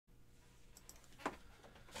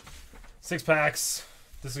6 packs.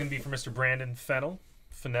 This is going to be for Mr. Brandon Fennell.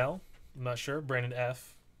 I'm not sure. Brandon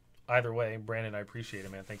F. Either way, Brandon, I appreciate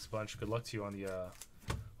it, man. Thanks a bunch. Good luck to you on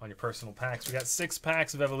your personal packs. We got 6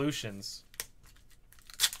 packs of Evolutions.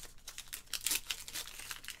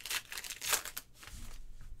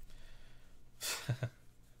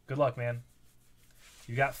 Good luck, man.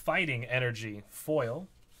 You got Fighting Energy foil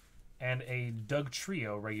and a Doug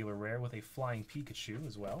Trio regular rare with a Flying Pikachu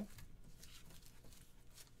as well.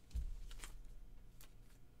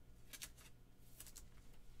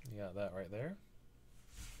 You got that right there.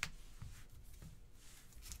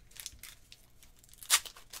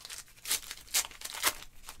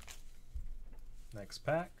 Next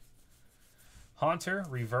pack. Haunter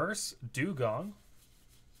Reverse Dugong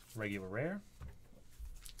regular rare.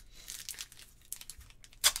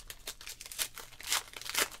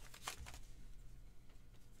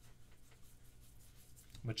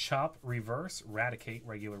 Machop Reverse Raticate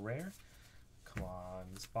regular rare. Come on,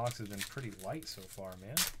 this box has been pretty light so far,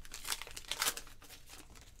 man.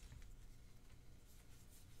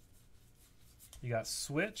 You got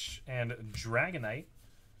Switch and Dragonite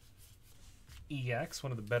EX,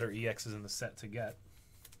 one of the better EXs in the set to get.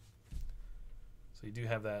 So you do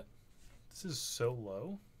have that. This is so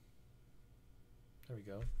low. There we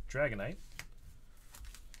go. Dragonite.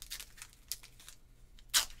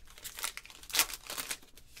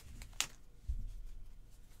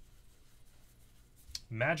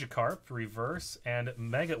 Magikarp Reverse and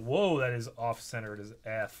Mega. Whoa, that is off-centered as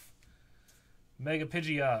F. Mega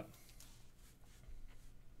Pidgeot.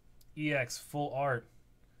 EX full art.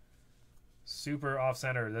 Super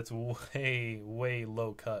off-center. That's way, way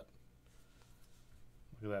low cut.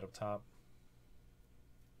 Look at that up top.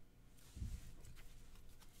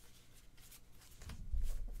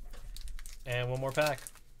 And one more pack.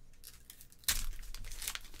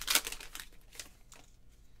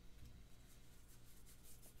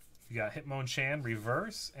 You got Hitmonchan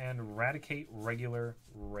Reverse and Raticate regular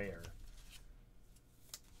rare.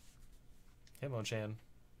 Hitmonchan.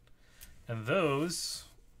 And those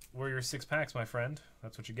were your 6 packs, my friend.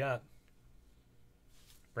 That's what you got.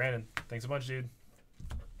 Brandon, thanks a bunch, dude.